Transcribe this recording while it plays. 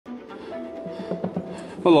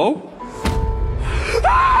Hello?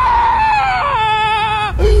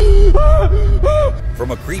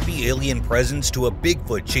 From a creepy alien presence to a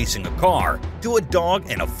Bigfoot chasing a car, to a dog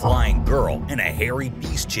and a flying girl and a hairy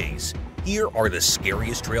beast chase, here are the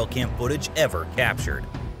scariest trail cam footage ever captured.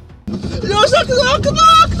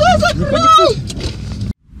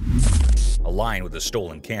 Aligned with a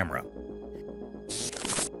stolen camera.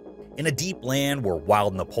 In a deep land where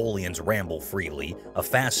wild Napoleons ramble freely, a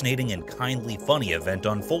fascinating and kindly funny event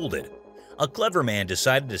unfolded. A clever man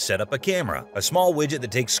decided to set up a camera, a small widget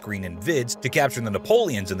that takes screen and vids to capture the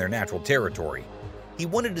Napoleons in their natural territory. He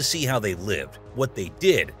wanted to see how they lived, what they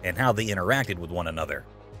did, and how they interacted with one another.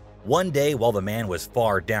 One day, while the man was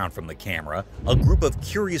far down from the camera, a group of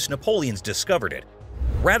curious Napoleons discovered it.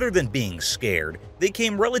 Rather than being scared, they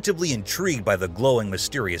came relatively intrigued by the glowing,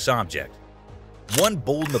 mysterious object. One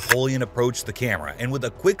bold Napoleon approached the camera, and with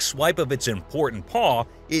a quick swipe of its important paw,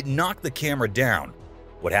 it knocked the camera down.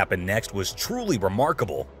 What happened next was truly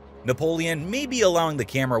remarkable. Napoleon, maybe allowing the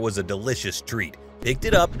camera was a delicious treat, picked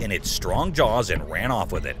it up in its strong jaws and ran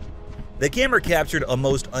off with it. The camera captured a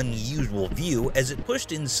most unusual view as it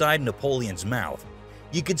pushed inside Napoleon's mouth.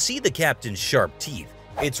 You could see the captain's sharp teeth,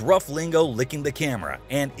 its rough lingo licking the camera,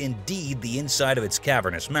 and indeed the inside of its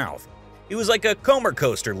cavernous mouth. It was like a Comer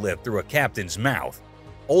coaster lift through a captain's mouth.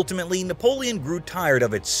 Ultimately, Napoleon grew tired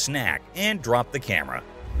of its snack and dropped the camera.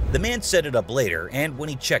 The man set it up later, and when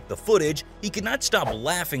he checked the footage, he could not stop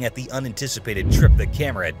laughing at the unanticipated trip the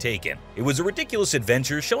camera had taken. It was a ridiculous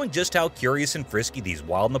adventure showing just how curious and frisky these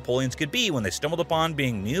wild Napoleons could be when they stumbled upon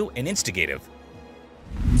being new and instigative.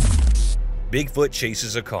 Bigfoot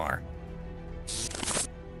chases a car.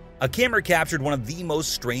 A camera captured one of the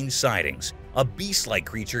most strange sightings. A beast-like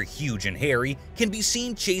creature, huge and hairy, can be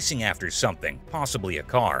seen chasing after something, possibly a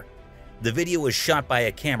car. The video was shot by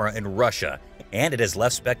a camera in Russia, and it has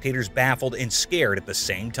left spectators baffled and scared at the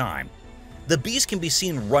same time. The beast can be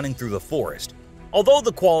seen running through the forest. Although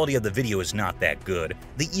the quality of the video is not that good,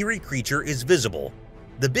 the eerie creature is visible.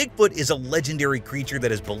 The Bigfoot is a legendary creature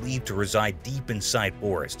that is believed to reside deep inside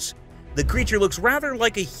forests. The creature looks rather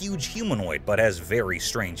like a huge humanoid but has very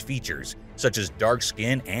strange features, such as dark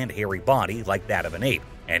skin and hairy body like that of an ape,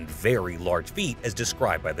 and very large feet as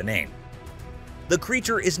described by the name. The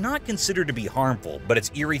creature is not considered to be harmful, but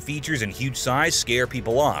its eerie features and huge size scare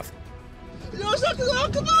people off.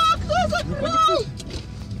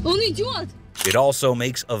 It also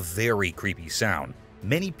makes a very creepy sound.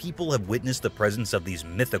 Many people have witnessed the presence of these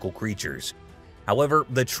mythical creatures. However,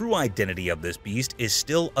 the true identity of this beast is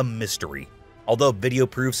still a mystery. Although video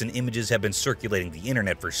proofs and images have been circulating the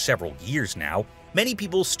internet for several years now, many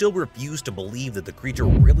people still refuse to believe that the creature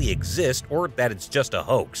really exists or that it's just a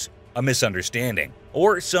hoax, a misunderstanding,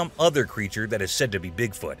 or some other creature that is said to be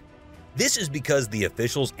Bigfoot. This is because the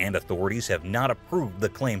officials and authorities have not approved the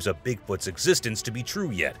claims of Bigfoot's existence to be true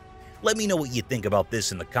yet. Let me know what you think about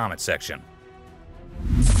this in the comment section.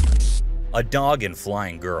 A dog and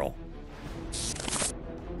flying girl.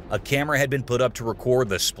 A camera had been put up to record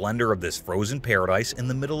the splendor of this frozen paradise in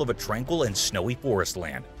the middle of a tranquil and snowy forest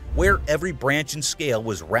land, where every branch and scale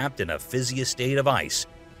was wrapped in a fizzy state of ice.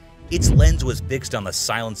 Its lens was fixed on the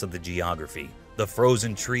silence of the geography, the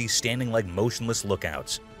frozen trees standing like motionless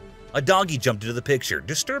lookouts. A doggy jumped into the picture,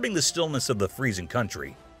 disturbing the stillness of the freezing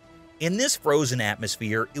country. In this frozen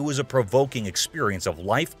atmosphere, it was a provoking experience of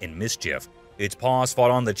life and mischief. Its paws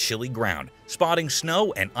fought on the chilly ground, spotting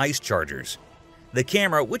snow and ice chargers. The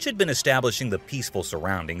camera, which had been establishing the peaceful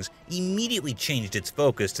surroundings, immediately changed its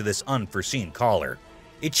focus to this unforeseen caller.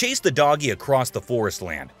 It chased the doggy across the forest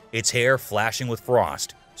land, its hair flashing with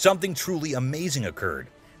frost. Something truly amazing occurred.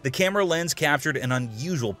 The camera lens captured an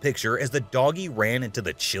unusual picture as the doggy ran into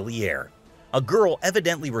the chilly air. A girl,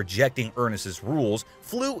 evidently rejecting Ernest's rules,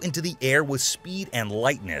 flew into the air with speed and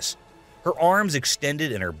lightness. Her arms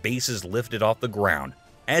extended and her bases lifted off the ground,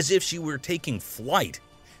 as if she were taking flight.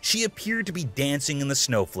 She appeared to be dancing in the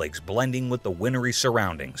snowflakes, blending with the wintry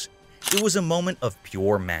surroundings. It was a moment of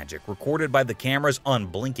pure magic, recorded by the camera's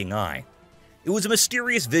unblinking eye. It was a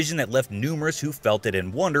mysterious vision that left numerous who felt it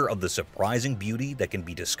in wonder of the surprising beauty that can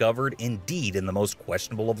be discovered indeed in the most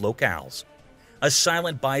questionable of locales. A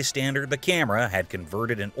silent bystander, the camera had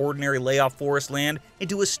converted an ordinary layoff forest land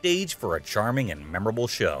into a stage for a charming and memorable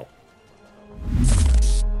show.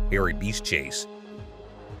 Hairy beast chase.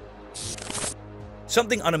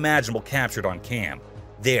 Something unimaginable captured on cam.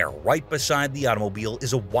 There, right beside the automobile,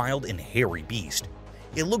 is a wild and hairy beast.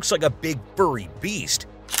 It looks like a big furry beast.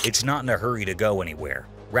 It's not in a hurry to go anywhere.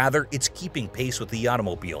 Rather, it's keeping pace with the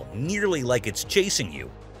automobile, nearly like it's chasing you.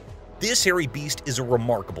 This hairy beast is a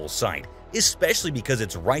remarkable sight, especially because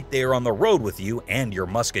it's right there on the road with you and your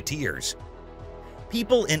musketeers.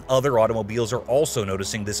 People in other automobiles are also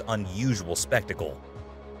noticing this unusual spectacle.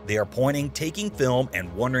 They are pointing, taking film,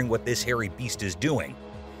 and wondering what this hairy beast is doing.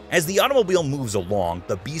 As the automobile moves along,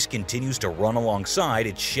 the beast continues to run alongside,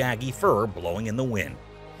 its shaggy fur blowing in the wind.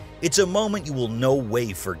 It's a moment you will no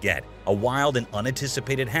way forget, a wild and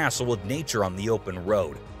unanticipated hassle with nature on the open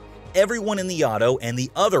road. Everyone in the auto and the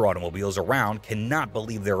other automobiles around cannot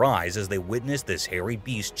believe their eyes as they witness this hairy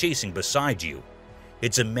beast chasing beside you.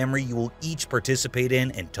 It's a memory you will each participate in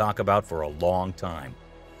and talk about for a long time.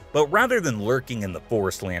 But rather than lurking in the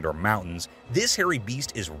forest land or mountains, this hairy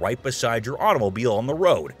beast is right beside your automobile on the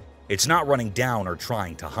road. It's not running down or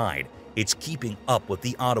trying to hide, it's keeping up with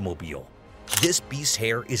the automobile. This beast's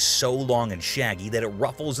hair is so long and shaggy that it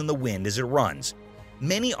ruffles in the wind as it runs.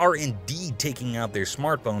 Many are indeed taking out their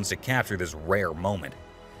smartphones to capture this rare moment.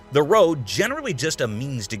 The road, generally just a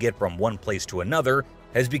means to get from one place to another,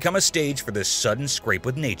 has become a stage for this sudden scrape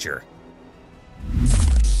with nature.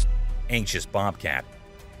 Anxious bobcat.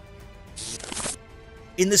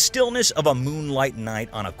 In the stillness of a moonlight night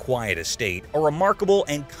on a quiet estate, a remarkable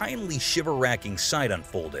and kindly shiver-racking sight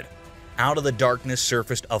unfolded. Out of the darkness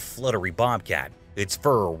surfaced a fluttery bobcat, its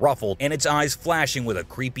fur ruffled and its eyes flashing with a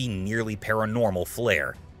creepy, nearly paranormal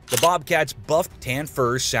flare. The bobcat's buffed tan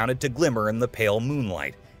fur sounded to glimmer in the pale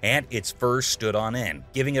moonlight, and its fur stood on end,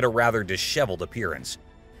 giving it a rather disheveled appearance.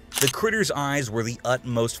 The critter's eyes were the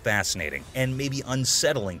utmost fascinating and maybe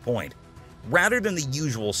unsettling point. Rather than the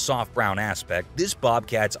usual soft brown aspect, this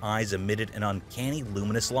bobcat's eyes emitted an uncanny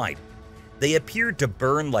luminous light. They appeared to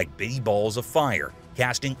burn like bitty balls of fire,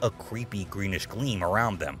 casting a creepy greenish gleam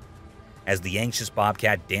around them. As the anxious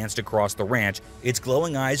bobcat danced across the ranch, its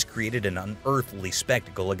glowing eyes created an unearthly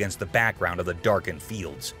spectacle against the background of the darkened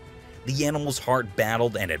fields. The animal's heart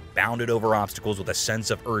battled and it bounded over obstacles with a sense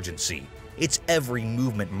of urgency, its every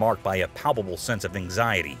movement marked by a palpable sense of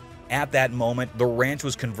anxiety. At that moment, the ranch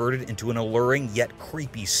was converted into an alluring yet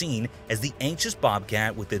creepy scene as the anxious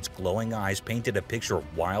bobcat with its glowing eyes painted a picture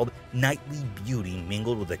of wild, nightly beauty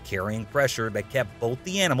mingled with a carrying pressure that kept both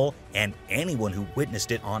the animal and anyone who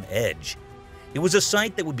witnessed it on edge. It was a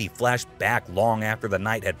sight that would be flashed back long after the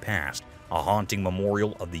night had passed, a haunting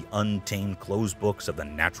memorial of the untamed closed books of the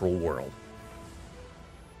natural world.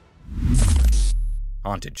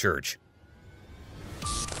 Haunted church.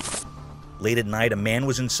 Late at night, a man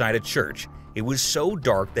was inside a church. It was so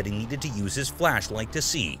dark that he needed to use his flashlight to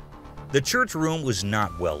see. The church room was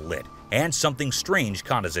not well lit, and something strange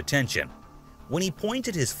caught his attention. When he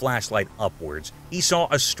pointed his flashlight upwards, he saw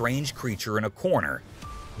a strange creature in a corner.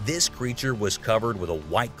 This creature was covered with a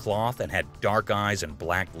white cloth and had dark eyes and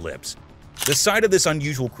black lips. The sight of this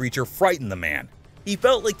unusual creature frightened the man. He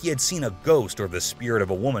felt like he had seen a ghost or the spirit of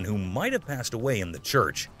a woman who might have passed away in the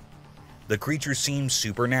church. The creature seemed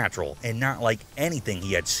supernatural and not like anything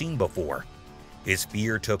he had seen before. His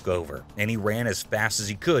fear took over, and he ran as fast as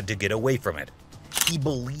he could to get away from it. He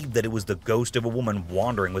believed that it was the ghost of a woman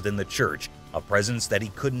wandering within the church, a presence that he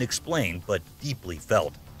couldn't explain but deeply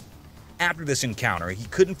felt. After this encounter, he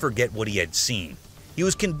couldn't forget what he had seen. He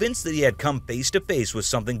was convinced that he had come face to face with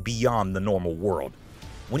something beyond the normal world.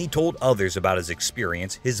 When he told others about his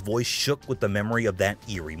experience, his voice shook with the memory of that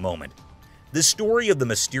eerie moment. The story of the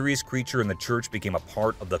mysterious creature in the church became a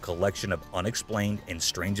part of the collection of unexplained and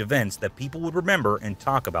strange events that people would remember and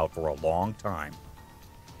talk about for a long time.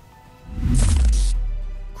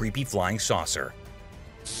 Creepy flying saucer.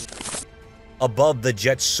 Above the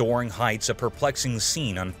jet's soaring heights, a perplexing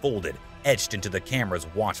scene unfolded, etched into the camera's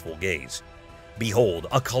watchful gaze. Behold,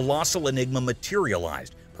 a colossal enigma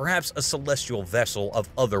materialized, perhaps a celestial vessel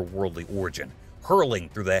of otherworldly origin, hurling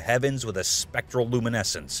through the heavens with a spectral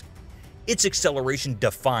luminescence. Its acceleration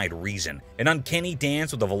defied reason, an uncanny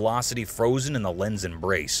dance with a velocity frozen in the lens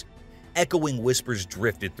embrace. Echoing whispers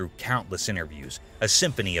drifted through countless interviews, a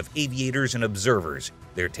symphony of aviators and observers,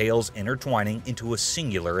 their tales intertwining into a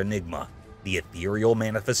singular enigma, the ethereal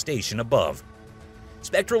manifestation above.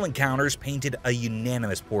 Spectral encounters painted a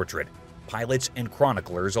unanimous portrait. Pilots and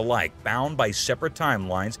chroniclers alike, bound by separate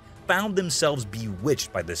timelines, found themselves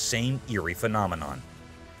bewitched by the same eerie phenomenon.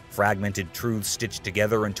 Fragmented truths stitched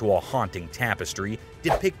together into a haunting tapestry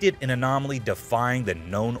depicted an anomaly defying the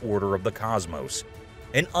known order of the cosmos.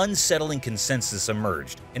 An unsettling consensus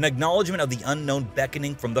emerged, an acknowledgement of the unknown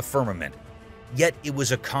beckoning from the firmament. Yet it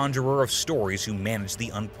was a conjurer of stories who managed the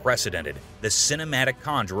unprecedented. The cinematic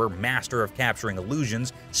conjurer, master of capturing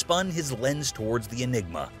illusions, spun his lens towards the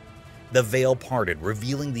enigma. The veil parted,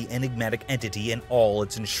 revealing the enigmatic entity in all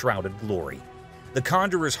its enshrouded glory. The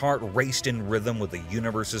conjurer's heart raced in rhythm with the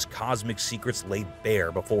universe's cosmic secrets laid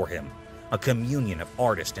bare before him, a communion of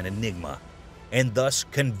artist and enigma. And thus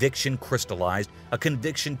conviction crystallized, a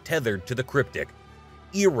conviction tethered to the cryptic.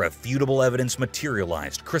 Irrefutable evidence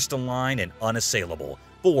materialized, crystalline and unassailable,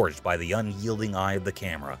 forged by the unyielding eye of the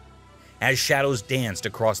camera. As shadows danced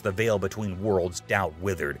across the veil between worlds, doubt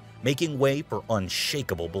withered, making way for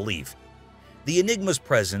unshakable belief. The enigma's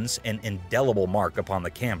presence, an indelible mark upon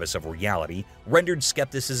the canvas of reality, rendered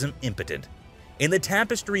skepticism impotent. In the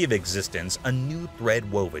tapestry of existence, a new thread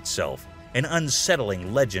wove itself, an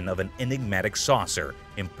unsettling legend of an enigmatic saucer,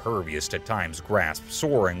 impervious to time's grasp,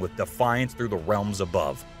 soaring with defiance through the realms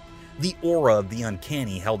above. The aura of the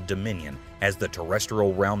uncanny held dominion as the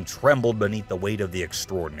terrestrial realm trembled beneath the weight of the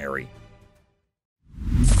extraordinary.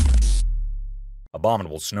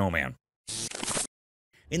 Abominable Snowman.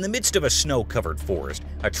 In the midst of a snow-covered forest,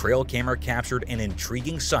 a trail camera captured an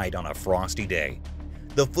intriguing sight on a frosty day.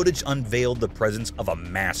 The footage unveiled the presence of a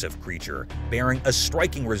massive creature, bearing a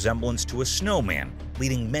striking resemblance to a snowman,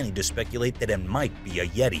 leading many to speculate that it might be a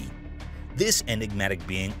Yeti. This enigmatic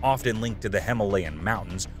being, often linked to the Himalayan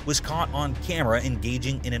mountains, was caught on camera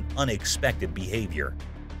engaging in an unexpected behavior.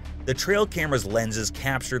 The trail camera's lenses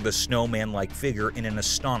captured the snowman-like figure in an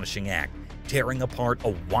astonishing act, tearing apart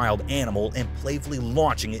a wild animal and playfully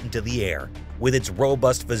launching it into the air. With its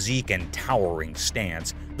robust physique and towering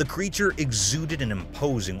stance, the creature exuded an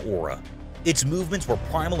imposing aura. Its movements were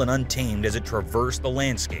primal and untamed as it traversed the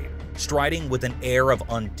landscape, striding with an air of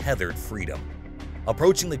untethered freedom.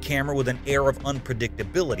 Approaching the camera with an air of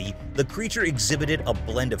unpredictability, the creature exhibited a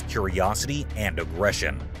blend of curiosity and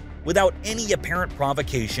aggression. Without any apparent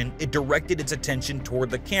provocation, it directed its attention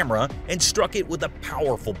toward the camera and struck it with a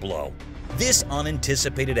powerful blow. This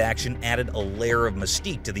unanticipated action added a layer of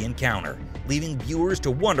mystique to the encounter, leaving viewers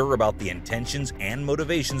to wonder about the intentions and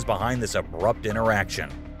motivations behind this abrupt interaction.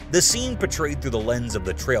 The scene portrayed through the lens of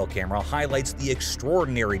the trail camera highlights the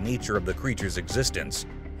extraordinary nature of the creature's existence.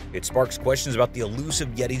 It sparks questions about the elusive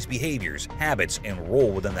Yeti's behaviors, habits, and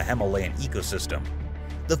role within the Himalayan ecosystem.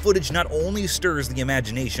 The footage not only stirs the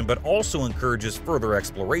imagination but also encourages further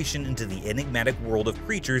exploration into the enigmatic world of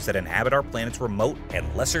creatures that inhabit our planet's remote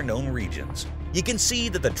and lesser-known regions. You can see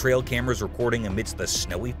that the trail camera's recording amidst the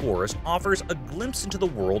snowy forest offers a glimpse into the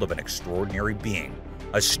world of an extraordinary being,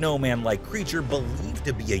 a snowman-like creature believed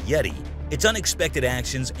to be a Yeti. Its unexpected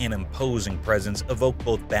actions and imposing presence evoke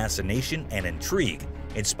both fascination and intrigue,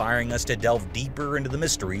 inspiring us to delve deeper into the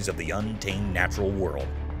mysteries of the untamed natural world.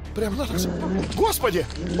 Прям на нас. Господи!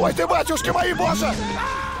 Ой ты, батюшки мои, боже!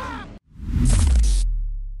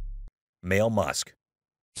 Male musk.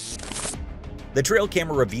 The trail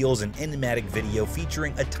camera reveals an enigmatic video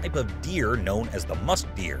featuring a type of deer known as the musk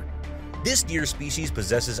deer. This deer species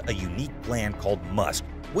possesses a unique gland called musk,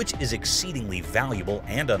 which is exceedingly valuable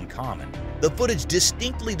and uncommon. The footage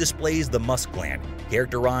distinctly displays the musk gland,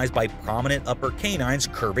 characterized by prominent upper canines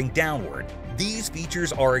curving downward. These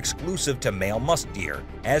features are exclusive to male musk deer,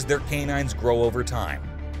 as their canines grow over time.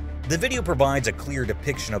 The video provides a clear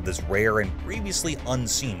depiction of this rare and previously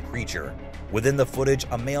unseen creature. Within the footage,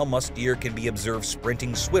 a male musk deer can be observed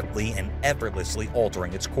sprinting swiftly and effortlessly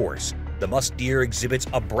altering its course. The musk deer exhibits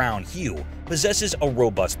a brown hue, possesses a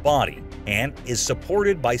robust body, and is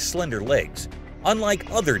supported by slender legs.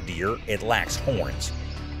 Unlike other deer, it lacks horns.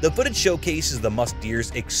 The footage showcases the musk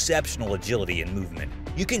deer's exceptional agility and movement.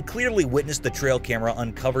 You can clearly witness the trail camera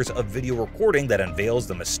uncovers a video recording that unveils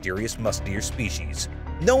the mysterious musk deer species.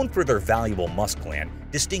 Known for their valuable musk gland,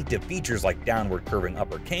 distinctive features like downward curving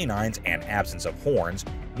upper canines and absence of horns,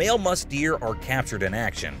 male musk deer are captured in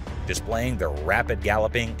action, displaying their rapid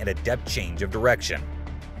galloping and adept change of direction.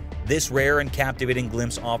 This rare and captivating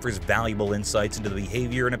glimpse offers valuable insights into the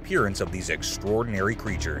behavior and appearance of these extraordinary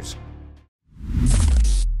creatures.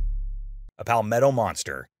 A palmetto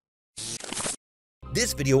monster.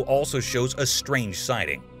 This video also shows a strange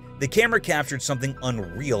sighting. The camera captured something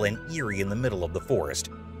unreal and eerie in the middle of the forest.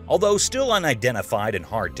 Although still unidentified and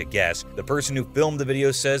hard to guess, the person who filmed the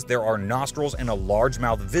video says there are nostrils and a large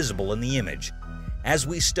mouth visible in the image. As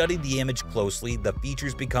we studied the image closely, the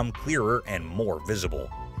features become clearer and more visible.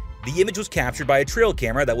 The image was captured by a trail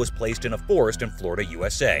camera that was placed in a forest in Florida,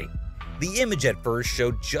 USA. The image at first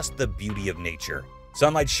showed just the beauty of nature.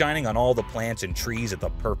 Sunlight shining on all the plants and trees at the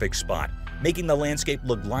perfect spot, making the landscape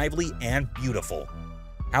look lively and beautiful.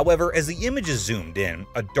 However, as the image is zoomed in,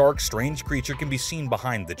 a dark, strange creature can be seen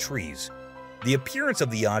behind the trees. The appearance of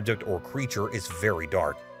the object or creature is very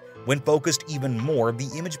dark. When focused even more, the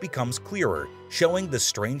image becomes clearer, showing the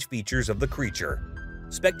strange features of the creature.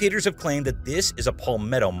 Spectators have claimed that this is a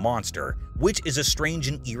palmetto monster, which is a strange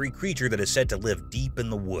and eerie creature that is said to live deep in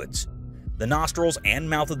the woods. The nostrils and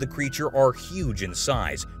mouth of the creature are huge in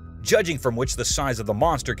size, judging from which the size of the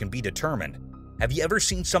monster can be determined. Have you ever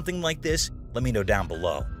seen something like this? Let me know down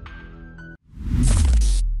below.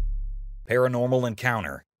 Paranormal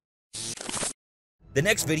encounter. The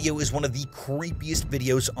next video is one of the creepiest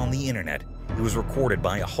videos on the internet. It was recorded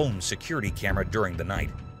by a home security camera during the night.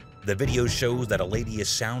 The video shows that a lady is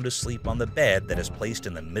sound asleep on the bed that is placed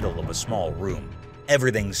in the middle of a small room.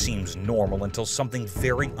 Everything seems normal until something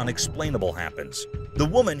very unexplainable happens. The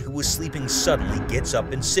woman who was sleeping suddenly gets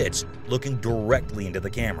up and sits, looking directly into the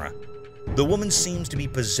camera. The woman seems to be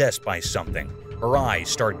possessed by something. Her eyes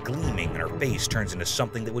start gleaming and her face turns into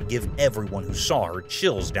something that would give everyone who saw her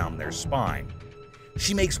chills down their spine.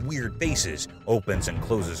 She makes weird faces, opens and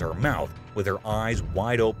closes her mouth, with her eyes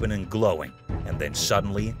wide open and glowing, and then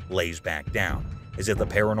suddenly lays back down, as if the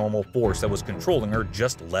paranormal force that was controlling her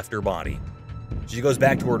just left her body. She goes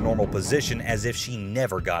back to her normal position as if she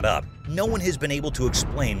never got up. No one has been able to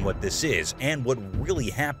explain what this is and what really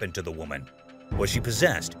happened to the woman. Was she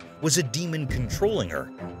possessed? Was a demon controlling her?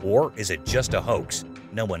 Or is it just a hoax?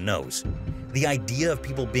 No one knows. The idea of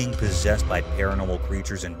people being possessed by paranormal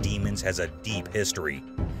creatures and demons has a deep history.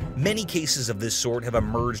 Many cases of this sort have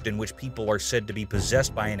emerged in which people are said to be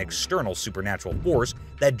possessed by an external supernatural force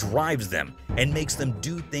that drives them and makes them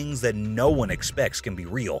do things that no one expects can be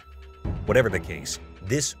real. Whatever the case,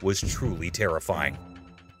 this was truly terrifying.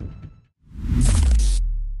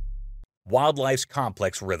 Wildlife's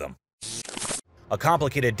complex rhythm. A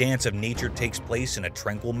complicated dance of nature takes place in a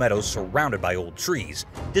tranquil meadow surrounded by old trees,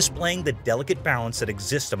 displaying the delicate balance that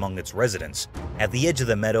exists among its residents. At the edge of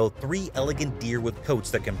the meadow, 3 elegant deer with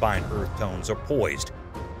coats that combine earth tones are poised.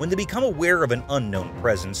 When they become aware of an unknown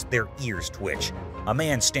presence, their ears twitch. A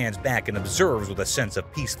man stands back and observes with a sense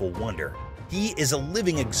of peaceful wonder. He is a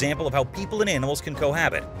living example of how people and animals can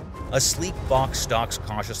cohabit. A sleek fox stalks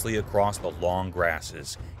cautiously across the long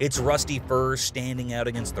grasses, its rusty fur standing out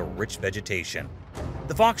against the rich vegetation.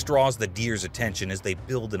 The fox draws the deer's attention as they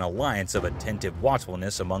build an alliance of attentive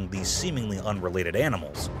watchfulness among these seemingly unrelated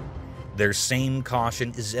animals. Their same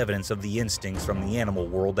caution is evidence of the instincts from the animal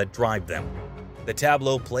world that drive them. The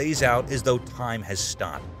tableau plays out as though time has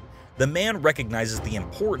stopped. The man recognizes the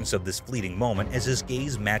importance of this fleeting moment as his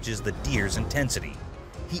gaze matches the deer's intensity.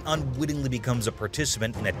 He unwittingly becomes a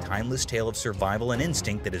participant in a timeless tale of survival and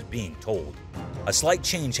instinct that is being told. A slight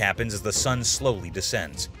change happens as the sun slowly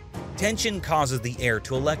descends. Tension causes the air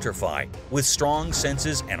to electrify. With strong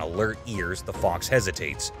senses and alert ears, the fox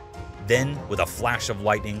hesitates. Then, with a flash of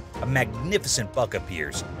lightning, a magnificent buck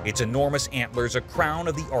appears, its enormous antlers a crown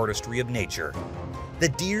of the artistry of nature. The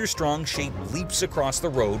deer's strong shape leaps across the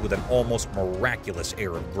road with an almost miraculous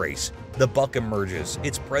air of grace. The buck emerges,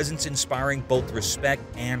 its presence inspiring both respect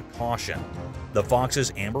and caution. The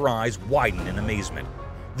fox's amber eyes widen in amazement.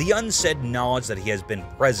 The unsaid knowledge that he has been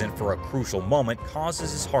present for a crucial moment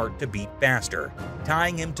causes his heart to beat faster,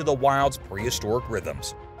 tying him to the wild's prehistoric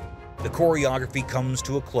rhythms. The choreography comes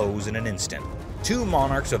to a close in an instant. 2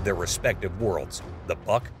 monarchs of their respective worlds, the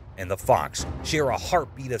buck and the fox, share a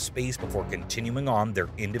heartbeat of space before continuing on their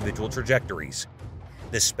individual trajectories.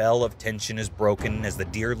 The spell of tension is broken as the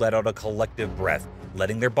deer let out a collective breath,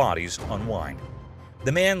 letting their bodies unwind.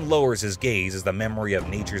 The man lowers his gaze as the memory of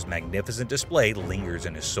nature's magnificent display lingers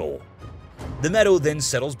in his soul. The meadow then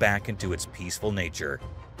settles back into its peaceful nature.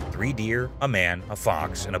 3 deer, a man, a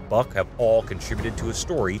fox, and a buck have all contributed to a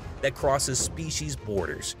story that crosses species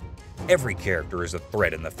borders. Every character is a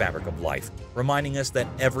thread in the fabric of life, reminding us that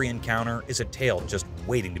every encounter is a tale just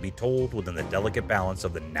waiting to be told within the delicate balance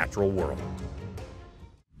of the natural world.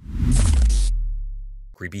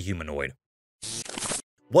 Creepy humanoid.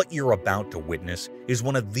 What you're about to witness is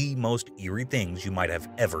one of the most eerie things you might have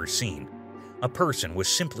ever seen. A person was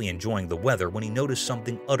simply enjoying the weather when he noticed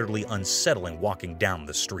something utterly unsettling walking down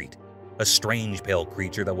the street. A strange pale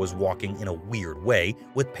creature that was walking in a weird way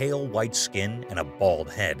with pale white skin and a bald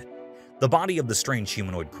head. The body of the strange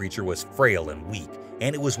humanoid creature was frail and weak,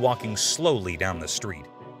 and it was walking slowly down the street.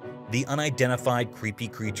 The unidentified creepy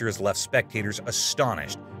creatures left spectators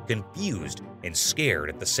astonished, confused, and scared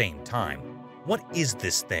at the same time. What is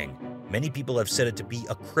this thing? Many people have said it to be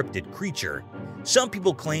a cryptid creature. Some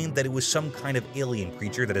people claim that it was some kind of alien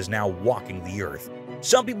creature that is now walking the earth.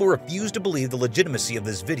 Some people refuse to believe the legitimacy of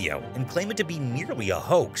this video and claim it to be merely a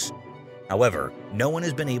hoax. However, no one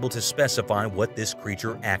has been able to specify what this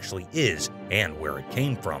creature actually is and where it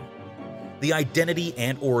came from. The identity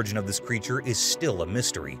and origin of this creature is still a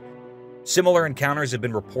mystery. Similar encounters have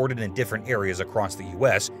been reported in different areas across the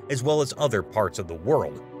US as well as other parts of the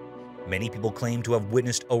world. Many people claim to have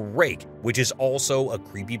witnessed a rake, which is also a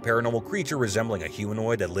creepy paranormal creature resembling a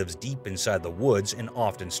humanoid that lives deep inside the woods and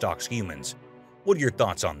often stalks humans. What are your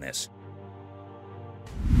thoughts on this?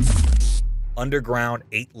 Underground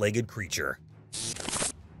 8-legged creature.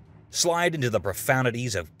 Slide into the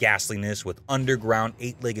profundities of ghastliness with underground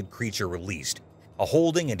eight-legged creature released, a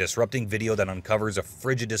holding and disrupting video that uncovers a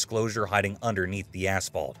frigid disclosure hiding underneath the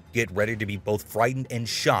asphalt. Get ready to be both frightened and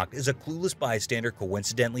shocked as a clueless bystander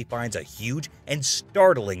coincidentally finds a huge and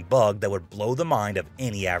startling bug that would blow the mind of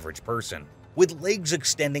any average person. With legs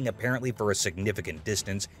extending apparently for a significant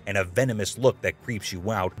distance and a venomous look that creeps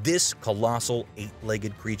you out, this colossal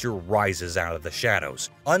eight-legged creature rises out of the shadows,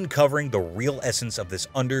 uncovering the real essence of this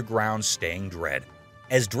underground staying dread.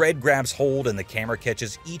 As dread grabs hold and the camera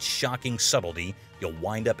catches each shocking subtlety, you'll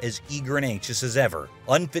wind up as eager and anxious as ever,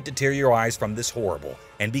 unfit to tear your eyes from this horrible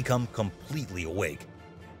and become completely awake.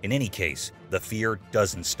 In any case, the fear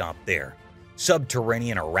doesn't stop there.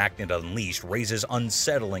 Subterranean Arachnid Unleashed raises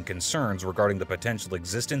unsettling concerns regarding the potential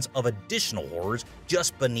existence of additional horrors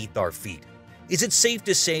just beneath our feet. Is it safe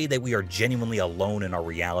to say that we are genuinely alone in our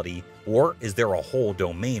reality, or is there a whole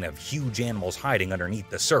domain of huge animals hiding underneath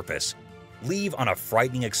the surface? Leave on a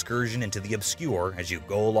frightening excursion into the obscure as you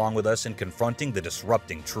go along with us in confronting the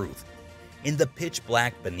disrupting truth. In the pitch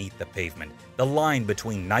black beneath the pavement, the line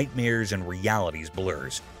between nightmares and realities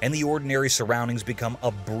blurs, and the ordinary surroundings become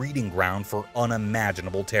a breeding ground for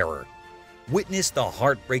unimaginable terror. Witness the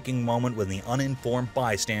heartbreaking moment when the uninformed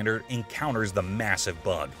bystander encounters the massive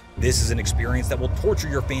bug. This is an experience that will torture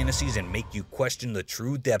your fantasies and make you question the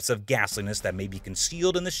true depths of ghastliness that may be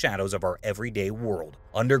concealed in the shadows of our everyday world.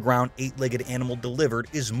 Underground Eight-Legged Animal Delivered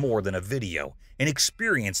is more than a video, an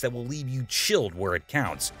experience that will leave you chilled where it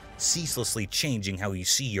counts, ceaselessly changing how you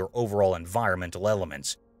see your overall environmental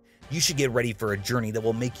elements. You should get ready for a journey that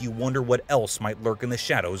will make you wonder what else might lurk in the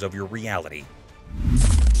shadows of your reality.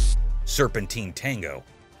 Serpentine Tango.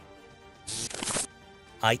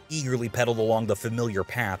 I eagerly pedaled along the familiar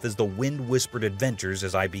path as the wind whispered adventures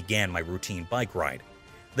as I began my routine bike ride.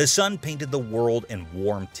 The sun painted the world in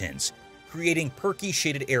warm tints, creating perky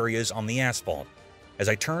shaded areas on the asphalt. As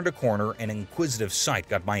I turned a corner, an inquisitive sight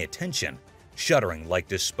got my attention, shuddering like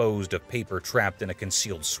disposed of paper trapped in a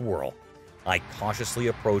concealed swirl. I cautiously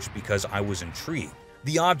approached because I was intrigued.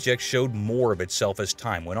 The object showed more of itself as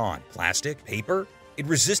time went on. Plastic? Paper? It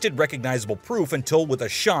resisted recognizable proof until, with a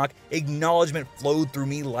shock, acknowledgement flowed through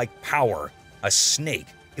me like power. A snake.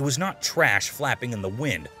 It was not trash flapping in the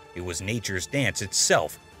wind. It was nature's dance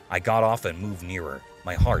itself. I got off and moved nearer,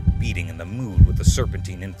 my heart beating in the mood with the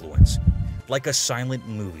serpentine influence. Like a silent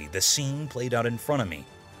movie, the scene played out in front of me.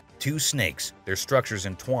 Two snakes, their structures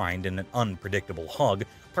entwined in an unpredictable hug,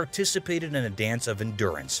 participated in a dance of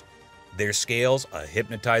endurance. Their scales, a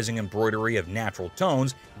hypnotizing embroidery of natural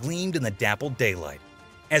tones, gleamed in the dappled daylight.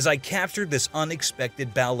 As I captured this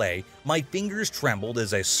unexpected ballet, my fingers trembled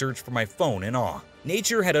as I searched for my phone in awe.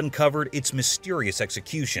 Nature had uncovered its mysterious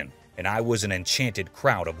execution, and I was an enchanted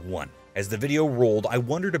crowd of one. As the video rolled, I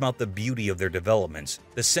wondered about the beauty of their developments,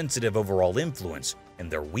 the sensitive overall influence,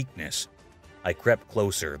 and their weakness. I crept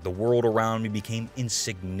closer, the world around me became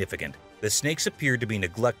insignificant. The snakes appeared to be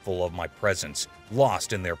neglectful of my presence,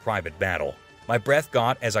 lost in their private battle. My breath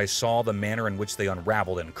got as I saw the manner in which they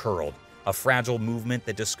unraveled and curled, a fragile movement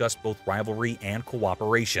that discussed both rivalry and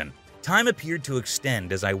cooperation. Time appeared to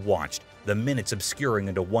extend as I watched, the minutes obscuring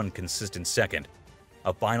into one consistent second.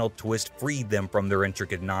 A final twist freed them from their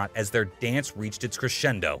intricate knot as their dance reached its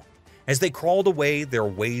crescendo. As they crawled away, their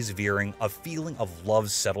ways veering, a feeling of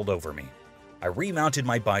love settled over me. I remounted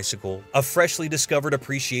my bicycle, a freshly discovered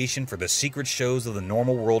appreciation for the secret shows of the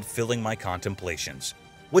normal world filling my contemplations.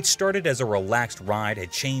 What started as a relaxed ride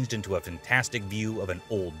had changed into a fantastic view of an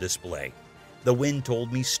old display. The wind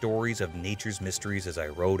told me stories of nature's mysteries as I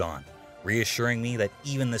rode on, reassuring me that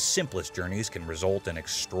even the simplest journeys can result in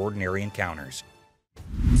extraordinary encounters.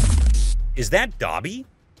 Is that Dobby?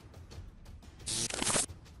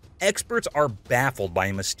 Experts are baffled by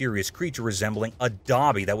a mysterious creature resembling a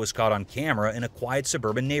Dobby that was caught on camera in a quiet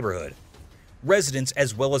suburban neighborhood. Residents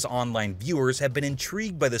as well as online viewers have been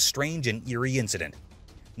intrigued by the strange and eerie incident.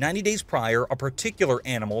 90 days prior, a particular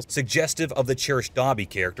animal suggestive of the cherished Dobby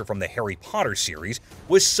character from the Harry Potter series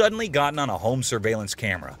was suddenly gotten on a home surveillance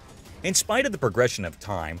camera. In spite of the progression of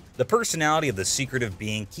time, the personality of the secretive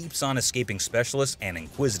being keeps on escaping specialists and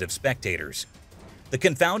inquisitive spectators. The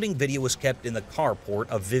confounding video was kept in the carport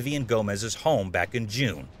of Vivian Gomez's home back in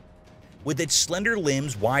June. With its slender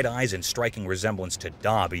limbs, wide eyes, and striking resemblance to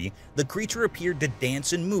Dobby, the creature appeared to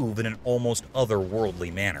dance and move in an almost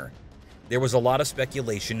otherworldly manner. There was a lot of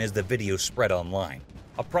speculation as the video spread online,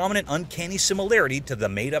 a prominent uncanny similarity to the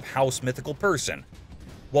made-up house mythical person.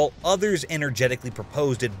 While others energetically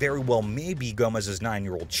proposed it very well may be Gomez's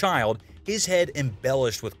 9-year-old child, his head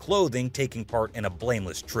embellished with clothing taking part in a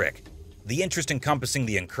blameless trick. The interest encompassing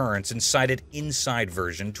the occurrence incited Inside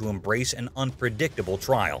version to embrace an unpredictable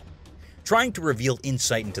trial. Trying to reveal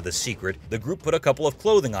insight into the secret, the group put a couple of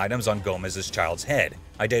clothing items on Gomez's child's head,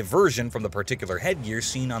 a diversion from the particular headgear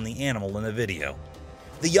seen on the animal in the video.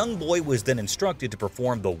 The young boy was then instructed to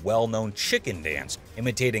perform the well-known chicken dance,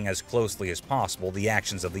 imitating as closely as possible the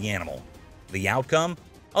actions of the animal. The outcome?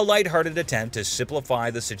 A lighthearted attempt to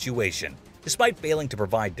simplify the situation, despite failing to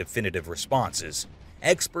provide definitive responses.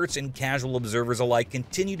 Experts and casual observers alike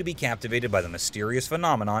continue to be captivated by the mysterious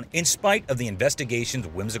phenomenon in spite of the investigation's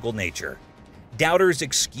whimsical nature. Doubters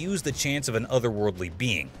excuse the chance of an otherworldly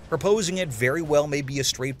being, proposing it very well may be a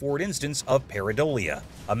straightforward instance of pareidolia,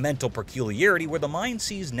 a mental peculiarity where the mind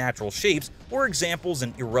sees natural shapes or examples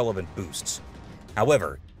in irrelevant boosts.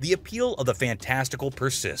 However, the appeal of the fantastical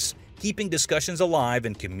persists, keeping discussions alive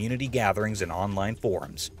in community gatherings and online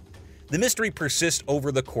forums. The mystery persists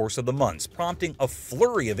over the course of the months, prompting a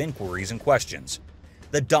flurry of inquiries and questions.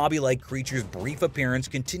 The Dobby-like creature's brief appearance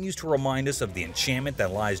continues to remind us of the enchantment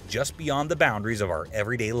that lies just beyond the boundaries of our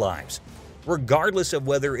everyday lives, regardless of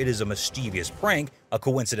whether it is a mischievous prank, a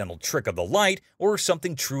coincidental trick of the light, or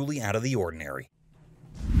something truly out of the ordinary.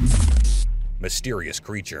 Mysterious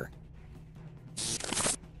creature.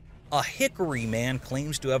 A Hickory man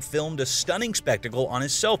claims to have filmed a stunning spectacle on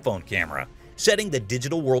his cell phone camera, setting the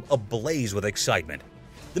digital world ablaze with excitement.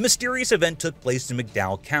 The mysterious event took place in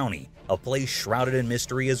McDowell County, a place shrouded in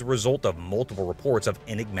mystery as a result of multiple reports of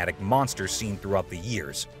enigmatic monsters seen throughout the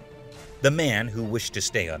years. The man, who wished to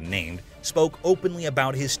stay unnamed, spoke openly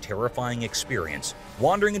about his terrifying experience.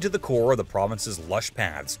 Wandering into the core of the province's lush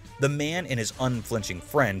paths, the man and his unflinching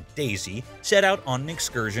friend, Daisy, set out on an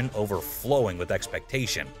excursion overflowing with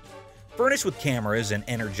expectation. Furnished with cameras and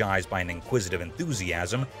energized by an inquisitive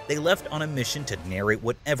enthusiasm, they left on a mission to narrate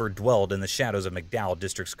whatever dwelled in the shadows of McDowell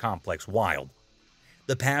District's complex wild.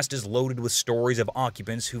 The past is loaded with stories of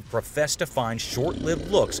occupants who profess to find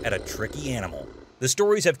short-lived looks at a tricky animal. The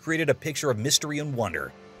stories have created a picture of mystery and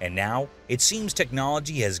wonder, and now it seems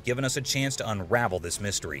technology has given us a chance to unravel this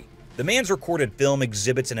mystery. The man's recorded film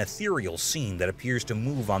exhibits an ethereal scene that appears to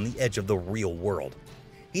move on the edge of the real world.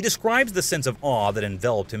 He describes the sense of awe that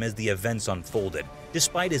enveloped him as the events unfolded,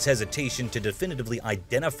 despite his hesitation to definitively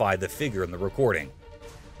identify the figure in the recording.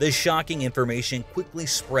 The shocking information quickly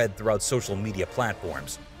spread throughout social media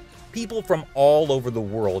platforms. People from all over the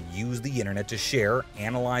world use the internet to share,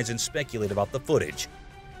 analyze, and speculate about the footage.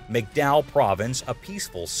 McDowell Province, a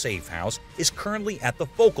peaceful, safe house, is currently at the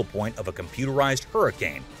focal point of a computerized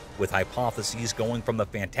hurricane, with hypotheses going from the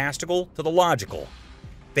fantastical to the logical.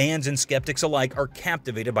 Fans and skeptics alike are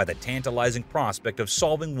captivated by the tantalizing prospect of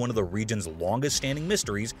solving one of the region's longest-standing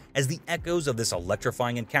mysteries as the echoes of this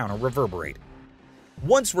electrifying encounter reverberate.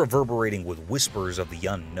 Once reverberating with whispers of the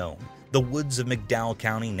unknown, the woods of McDowell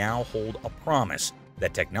County now hold a promise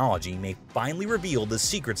that technology may finally reveal the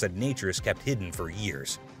secrets that nature has kept hidden for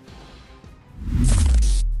years.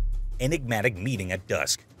 Enigmatic meeting at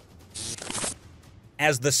dusk.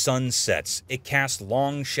 As the sun sets, it casts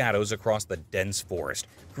long shadows across the dense forest,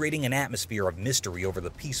 creating an atmosphere of mystery over the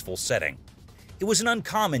peaceful setting. It was an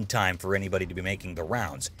uncommon time for anybody to be making the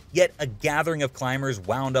rounds, yet a gathering of climbers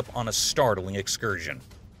wound up on a startling excursion.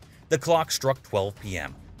 The clock struck 12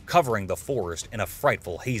 p.m., covering the forest in a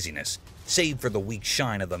frightful haziness, save for the weak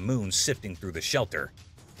shine of the moon sifting through the shelter.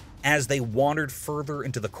 As they wandered further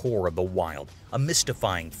into the core of the wild, a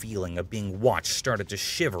mystifying feeling of being watched started to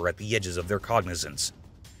shiver at the edges of their cognizance.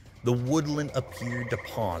 The woodland appeared to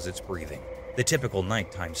pause its breathing, the typical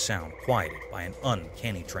nighttime sound quieted by an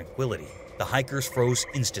uncanny tranquility. The hikers froze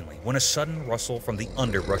instantly when a sudden rustle from the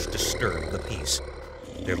underbrush disturbed the peace.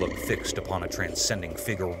 Their look fixed upon a transcending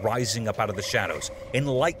figure rising up out of the shadows,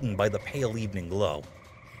 enlightened by the pale evening glow.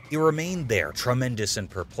 It remained there, tremendous and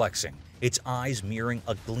perplexing, its eyes mirroring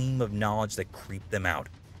a gleam of knowledge that creeped them out.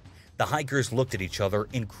 The hikers looked at each other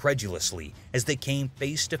incredulously as they came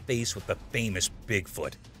face to face with the famous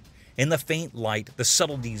Bigfoot. In the faint light, the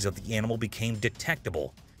subtleties of the animal became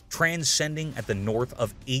detectable, transcending at the north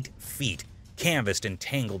of 8 feet, canvassed in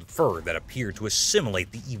tangled fur that appeared to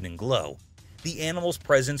assimilate the evening glow. The animal's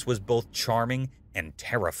presence was both charming and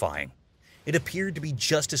terrifying. It appeared to be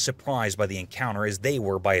just as surprised by the encounter as they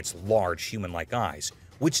were by its large human-like eyes,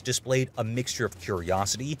 which displayed a mixture of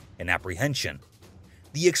curiosity and apprehension.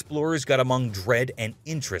 The explorers got among dread and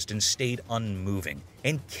interest and stayed unmoving,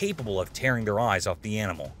 incapable of tearing their eyes off the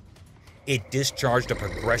animal. It discharged a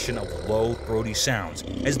progression of low, throaty sounds,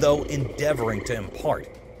 as though endeavoring to impart.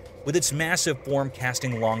 With its massive form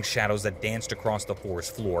casting long shadows that danced across the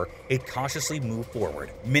forest floor, it cautiously moved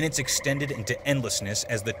forward. Minutes extended into endlessness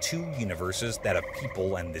as the two universes, that of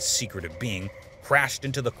people and this secretive being, crashed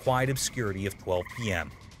into the quiet obscurity of 12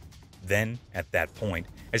 p.m. Then, at that point,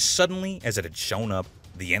 as suddenly as it had shown up,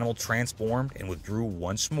 The animal transformed and withdrew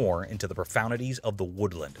once more into the profundities of the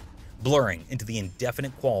woodland, blurring into the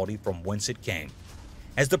indefinite quality from whence it came.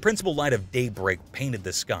 As the principal light of daybreak painted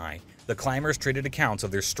the sky, the climbers traded accounts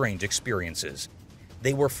of their strange experiences.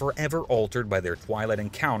 They were forever altered by their twilight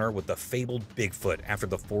encounter with the fabled Bigfoot after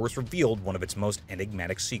the forest revealed one of its most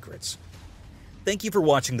enigmatic secrets. Thank you for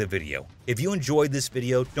watching the video. If you enjoyed this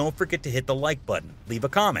video, don't forget to hit the like button, leave a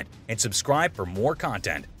comment, and subscribe for more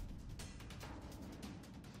content.